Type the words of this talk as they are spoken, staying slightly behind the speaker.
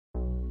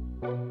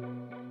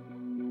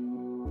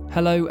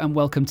Hello and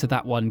welcome to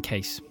That One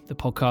Case, the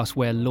podcast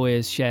where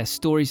lawyers share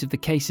stories of the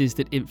cases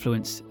that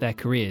influenced their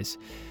careers.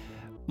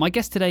 My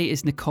guest today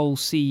is Nicole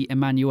C.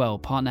 Emanuel,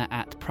 partner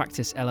at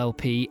Practice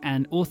LLP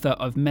and author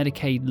of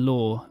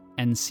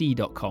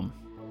MedicaidLawNC.com.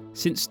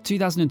 Since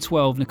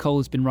 2012, Nicole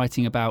has been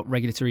writing about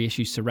regulatory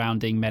issues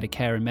surrounding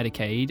Medicare and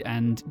Medicaid,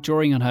 and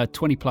drawing on her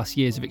 20 plus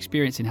years of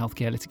experience in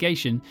healthcare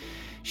litigation,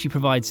 she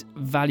provides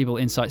valuable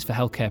insights for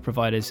healthcare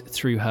providers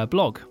through her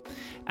blog.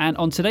 And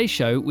on today's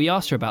show, we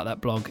asked her about that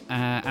blog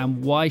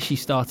and why she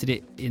started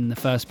it in the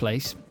first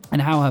place,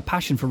 and how her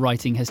passion for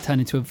writing has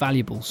turned into a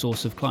valuable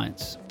source of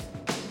clients.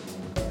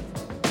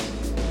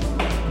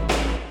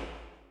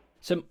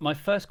 So my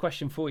first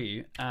question for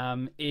you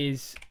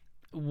is,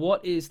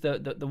 what is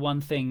the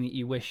one thing that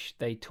you wish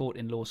they taught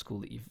in law school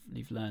that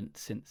you've learned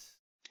since?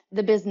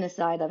 The business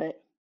side of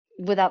it,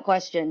 without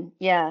question.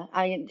 Yeah,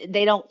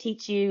 they don't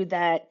teach you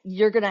that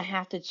you're going to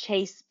have to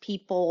chase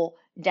people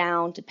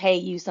down to pay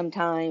you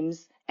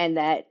sometimes, and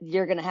that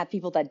you're going to have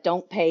people that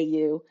don't pay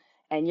you,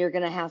 and you're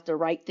going to have to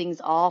write things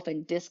off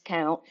and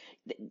discount.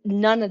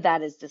 None of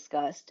that is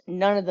discussed,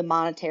 none of the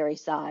monetary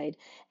side.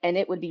 And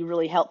it would be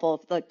really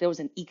helpful if there was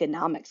an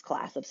economics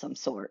class of some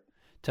sort.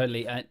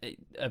 Totally. A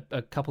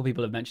couple of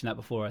people have mentioned that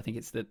before. I think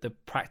it's the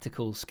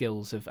practical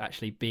skills of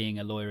actually being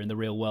a lawyer in the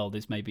real world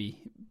is maybe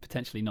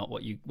potentially not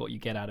what you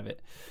get out of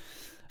it.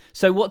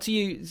 So what do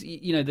you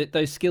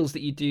those skills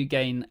that you do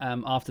gain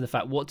after the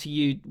fact, what do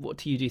you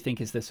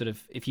think is the sort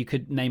of, if you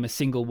could name a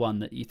single one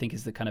that you think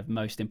is the kind of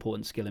most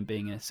important skill in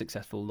being a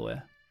successful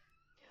lawyer?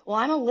 Well,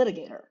 I'm a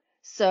litigator,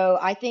 so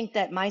I think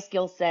that my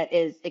skill set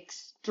is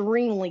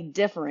extremely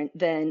different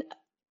than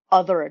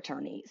other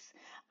attorneys.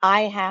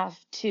 I have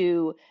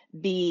to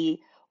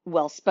be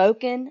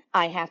well-spoken.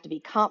 I have to be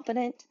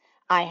confident.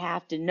 I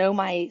have to know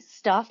my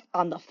stuff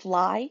on the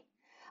fly.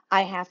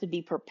 I have to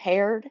be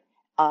prepared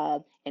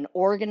and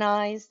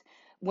organized.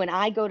 When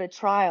I go to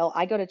trial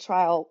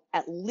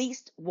at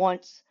least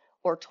once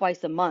or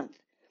twice a month.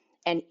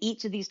 And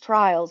each of these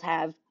trials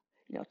have,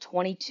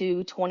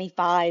 22,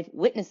 25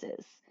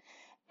 witnesses.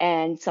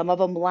 And some of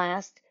them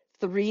last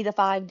 3 to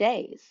 5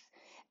 days.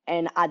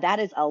 And that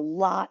is a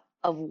lot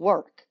of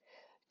work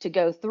to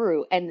go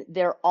through. And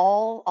they're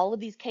all of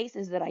these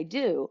cases that I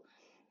do,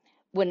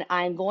 when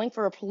I'm going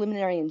for a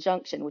preliminary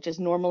injunction, which is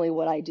normally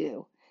what I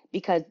do,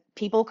 because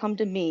people come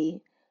to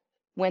me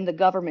when the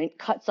government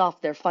cuts off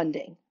their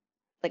funding,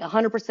 like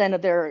 100%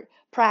 of their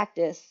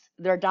practice,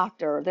 their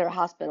doctor, their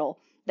hospital,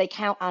 they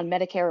count on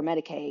Medicare or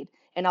Medicaid,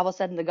 and all of a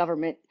sudden the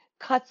government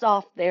cuts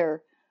off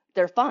their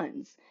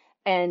funds.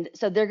 And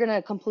so they're going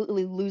to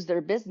completely lose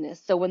their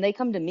business. So when they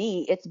come to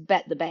me, it's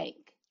bet the bank.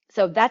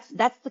 So that's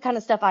the kind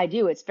of stuff I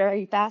do. It's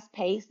very fast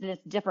paced, and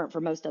it's different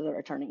for most other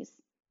attorneys.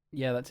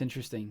 Yeah, that's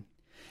interesting.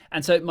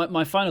 And so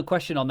my final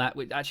question on that,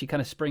 which actually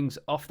kind of springs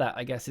off that,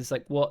 I guess, is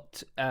like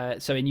what.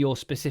 So in your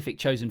specific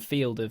chosen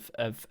field of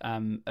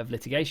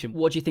litigation,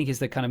 what do you think is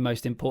the kind of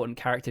most important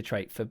character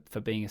trait for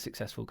being a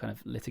successful kind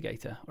of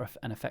litigator, or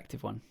an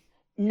effective one?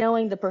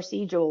 Knowing the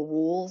procedural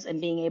rules and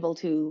being able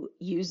to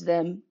use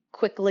them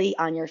quickly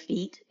on your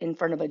feet in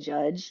front of a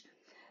judge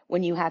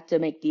when you have to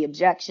make the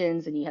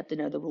objections, and you have to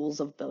know the rules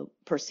of the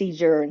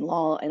procedure and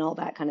law and all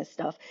that kind of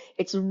stuff.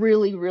 It's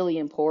really, really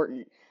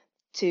important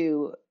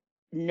to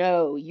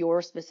know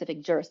your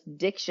specific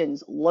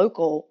jurisdiction's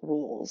local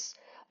rules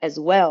as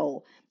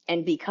well.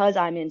 And because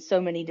I'm in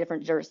so many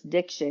different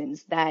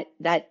jurisdictions, that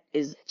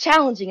is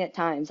challenging at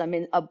times. I'm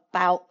in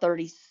about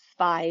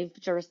 35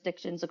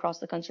 jurisdictions across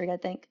the country, I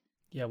think.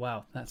 Yeah,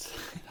 wow, that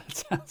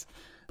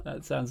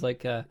sounds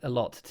like a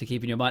lot to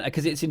keep in your mind,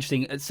 because it's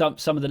interesting. Some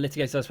of the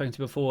litigators I've spoken to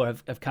before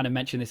have kind of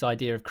mentioned this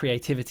idea of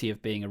creativity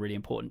of being a really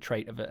important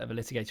trait of a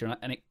litigator,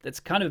 and it's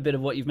kind of a bit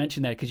of what you've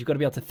mentioned there, because you've got to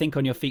be able to think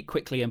on your feet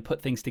quickly and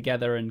put things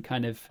together and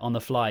kind of on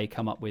the fly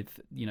come up with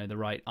the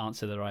right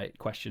answer, the right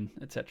question,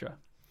 etc.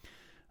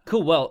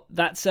 Cool. Well,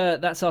 that's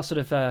our sort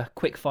of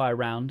quick fire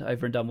round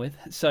over and done with.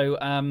 So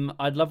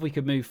I'd love we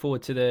could move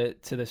forward to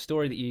the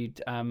story that you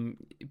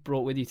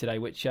brought with you today,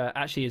 which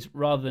actually is,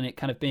 rather than it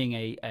kind of being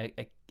a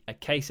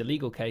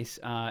legal case,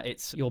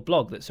 it's your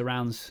blog that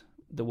surrounds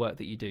the work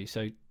that you do.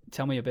 So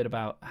tell me a bit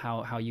about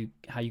how you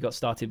got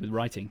started with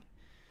writing.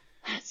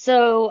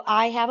 So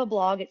I have a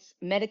blog. It's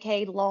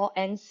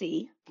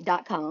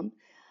MedicaidLawNC.com.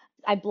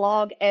 I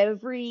blog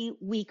every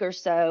week or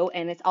so,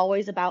 and it's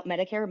always about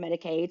Medicare or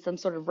Medicaid, some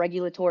sort of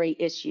regulatory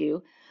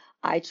issue.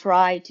 I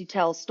try to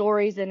tell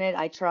stories in it.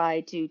 I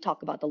try to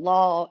talk about the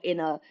law in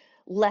a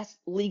less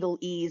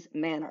legalese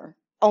manner,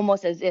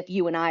 almost as if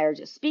you and I are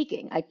just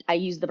speaking. I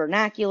use the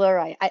vernacular.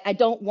 I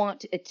don't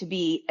want it to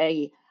be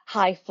a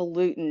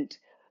highfalutin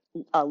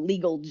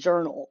legal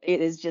journal.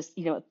 It is just,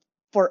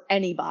 for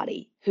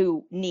anybody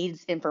who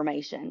needs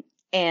information.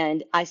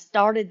 And I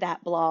started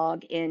that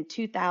blog in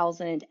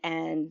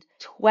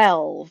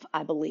 2012,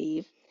 I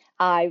believe.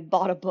 I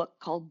bought a book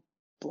called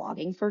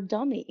Blogging for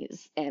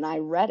Dummies, and I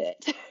read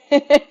it.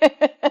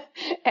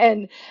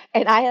 and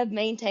I have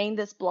maintained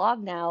this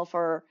blog now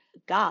for,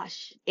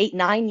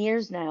 8-9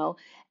 years now.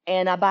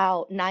 And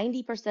about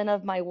 90%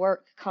 of my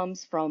work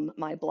comes from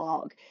my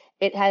blog.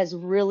 It has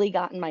really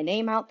gotten my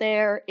name out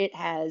there. It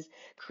has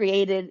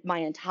created my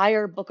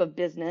entire book of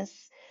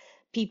business.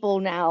 People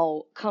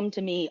now come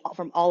to me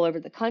from all over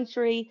the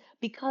country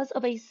because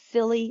of a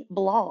silly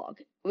blog,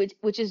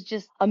 which is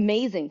just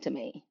amazing to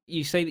me.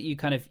 You say that you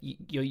kind of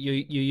you're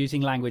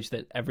using language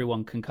that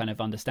everyone can kind of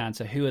understand.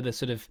 So who are the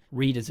sort of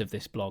readers of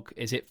this blog?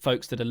 Is it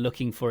folks that are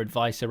looking for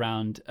advice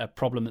around a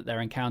problem that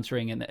they're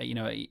encountering, and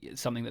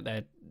something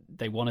that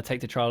they want to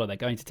take to trial, or they're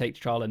going to take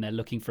to trial, and they're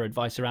looking for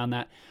advice around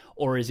that?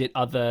 Or is it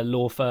other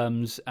law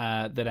firms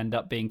that end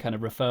up being kind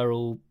of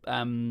referral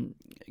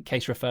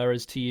case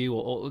referrers to you,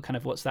 or kind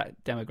of what's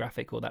that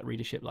demographic or that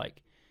readership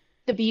like?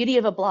 The beauty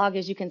of a blog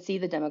is you can see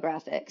the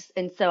demographics.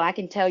 And so I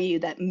can tell you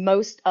that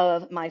most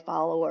of my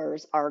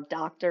followers are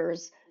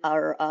doctors,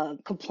 are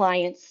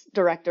compliance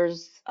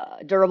directors,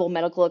 durable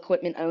medical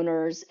equipment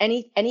owners,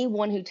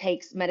 anyone who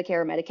takes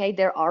Medicare or Medicaid.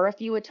 There are a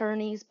few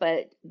attorneys,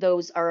 but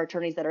those are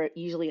attorneys that are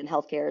usually in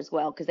healthcare as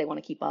well because they want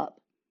to keep up.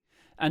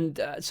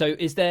 And so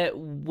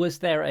was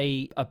there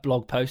a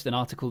blog post, an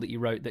article that you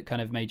wrote that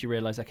kind of made you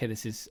realize, okay,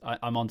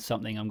 I'm on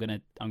something, I'm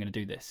going to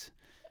do this?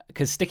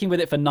 Because sticking with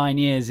it for 9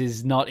 years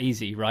is not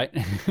easy, right?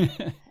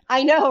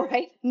 I know,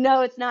 right?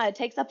 No, it's not. It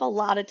takes up a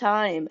lot of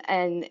time.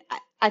 And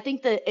I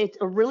think that it's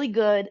really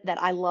good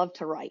that I love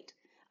to write.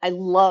 I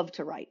love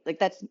to write. Like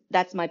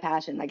that's my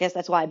passion. I guess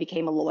that's why I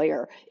became a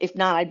lawyer. If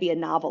not, I'd be a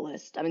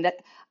novelist. I mean,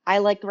 I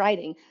like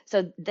writing.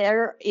 So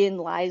therein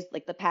lies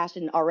like the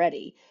passion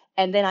already.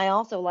 And then I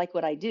also like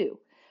what I do,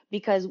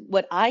 because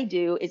what I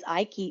do is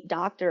I keep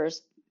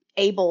doctors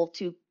able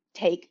to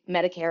take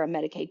Medicare and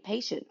Medicaid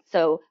patients.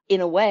 So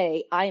in a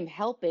way, I am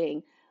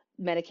helping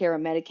Medicare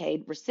and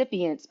Medicaid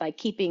recipients by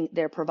keeping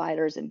their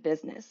providers in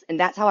business. And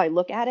that's how I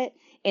look at it.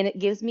 And it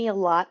gives me a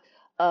lot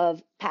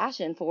of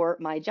passion for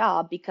my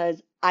job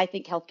because I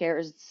think healthcare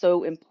is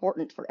so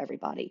important for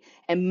everybody.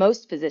 And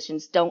most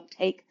physicians don't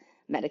take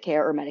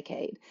Medicare or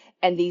Medicaid.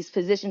 And these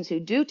physicians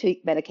who do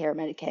take Medicare or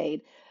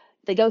Medicaid,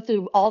 they go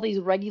through all these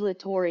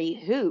regulatory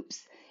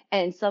hoops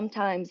and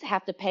sometimes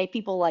have to pay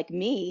people like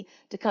me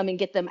to come and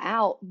get them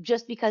out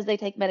just because they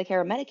take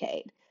Medicare or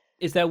Medicaid.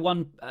 Is there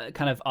one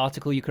kind of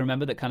article you can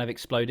remember that kind of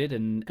exploded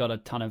and got a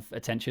ton of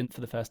attention for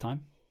the first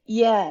time?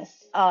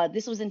 Yes.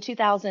 This was in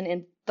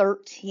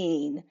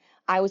 2013.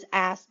 I was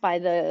asked by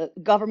the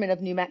government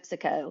of New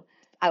Mexico.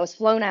 I was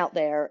flown out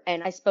there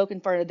and I spoke in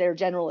front of their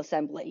General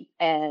Assembly.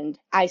 And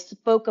I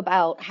spoke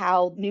about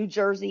how New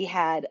Jersey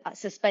had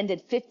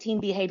suspended 15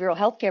 behavioral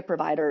health care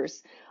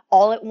providers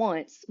all at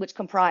once, which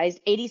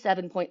comprised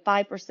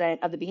 87.5%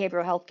 of the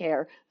behavioral health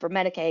care for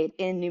Medicaid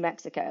in New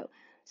Mexico.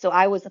 So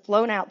I was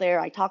flown out there.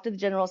 I talked to the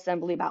General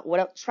Assembly about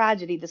what a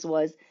tragedy this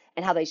was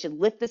and how they should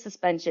lift the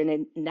suspension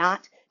and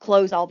not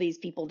close all these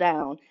people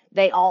down.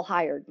 They all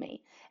hired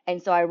me.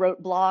 And so I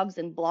wrote blogs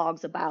and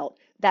blogs about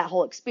that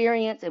whole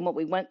experience and what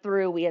we went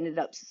through. We ended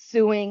up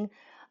suing.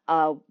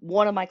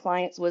 One of my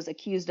clients was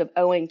accused of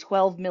owing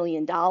 $12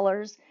 million.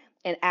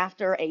 And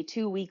after a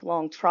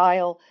 2-week-long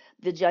trial,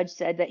 the judge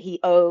said that he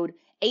owed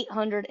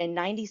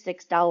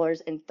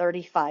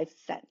 $896.35.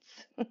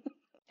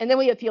 And then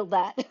we appealed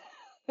that.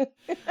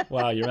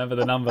 Wow, you remember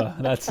the number.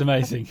 That's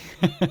amazing.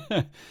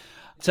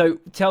 So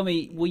tell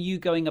me, were you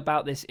going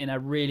about this in a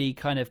really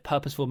kind of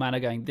purposeful manner,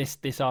 going,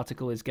 this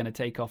article is going to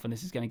take off and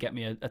this is going to get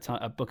me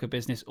a book of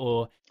business?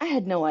 Or I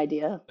had no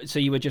idea. So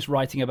you were just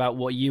writing about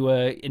what you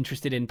were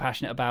interested in,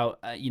 passionate about,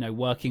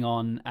 working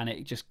on, and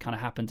it just kind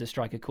of happened to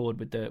strike a chord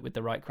with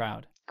the right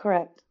crowd?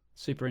 Correct.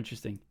 Super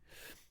interesting.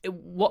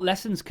 What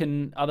lessons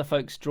can other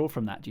folks draw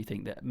from that, do you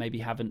think, that maybe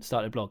haven't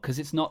started a blog? Because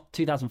it's not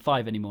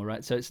 2005 anymore,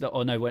 right? So it's not,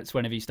 it's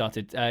whenever you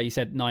started. You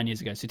said 9 years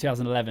ago, so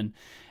 2011.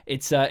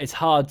 It's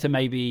hard to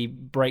maybe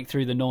break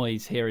through the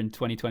noise here in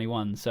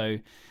 2021. So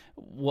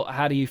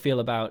how do you feel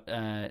about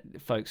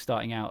folks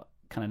starting out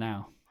kind of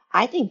now?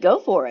 I think go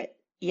for it.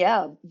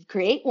 Yeah,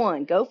 create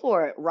one, go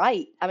for it,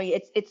 write. I mean,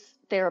 it's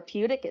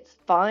therapeutic, it's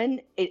fun,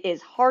 it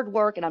is hard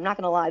work, and I'm not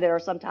going to lie, there are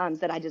some times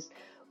that I just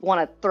want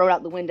to throw it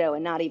out the window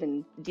and not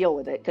even deal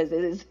with it because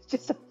it is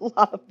just a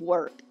lot of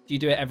work. Do you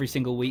do it every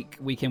single week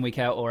in, week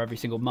out, or every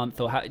single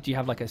month, or do you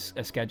have like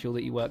a schedule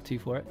that you work to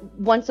for it?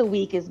 Once a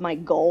week is my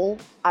goal.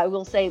 I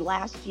will say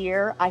last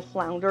year I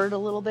floundered a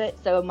little bit,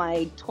 so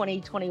my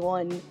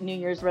 2021 New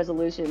Year's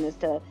resolution is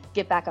to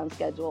get back on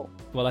schedule.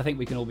 Well, I think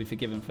we can all be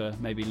forgiven for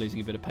maybe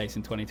losing a bit of pace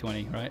in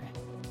 2020, right?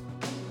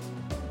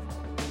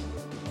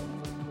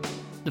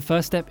 The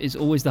first step is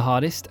always the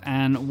hardest,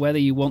 and whether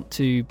you want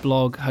to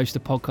blog, host a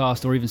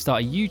podcast, or even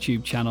start a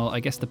YouTube channel, I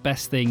guess the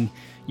best thing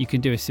you can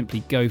do is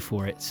simply go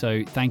for it.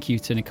 So thank you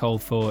to Nicole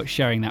for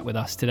sharing that with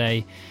us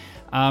today.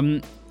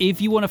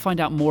 If you want to find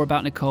out more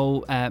about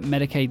Nicole,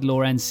 Medicaid Law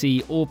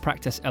NC or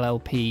Practice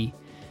LLP,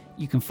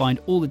 you can find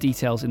all the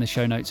details in the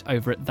show notes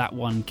over at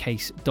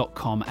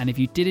thatonecase.com. And if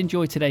you did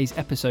enjoy today's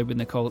episode with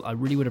Nicole, I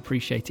really would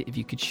appreciate it if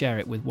you could share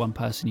it with one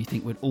person you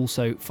think would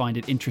also find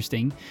it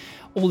interesting.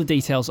 All the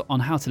details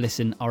on how to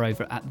listen are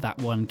over at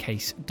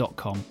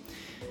thatonecase.com.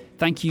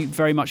 thank you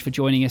very much for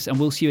joining us, and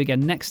we'll see you again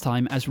next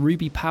time as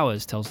Ruby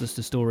Powers tells us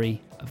the story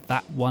of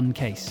that one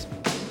case.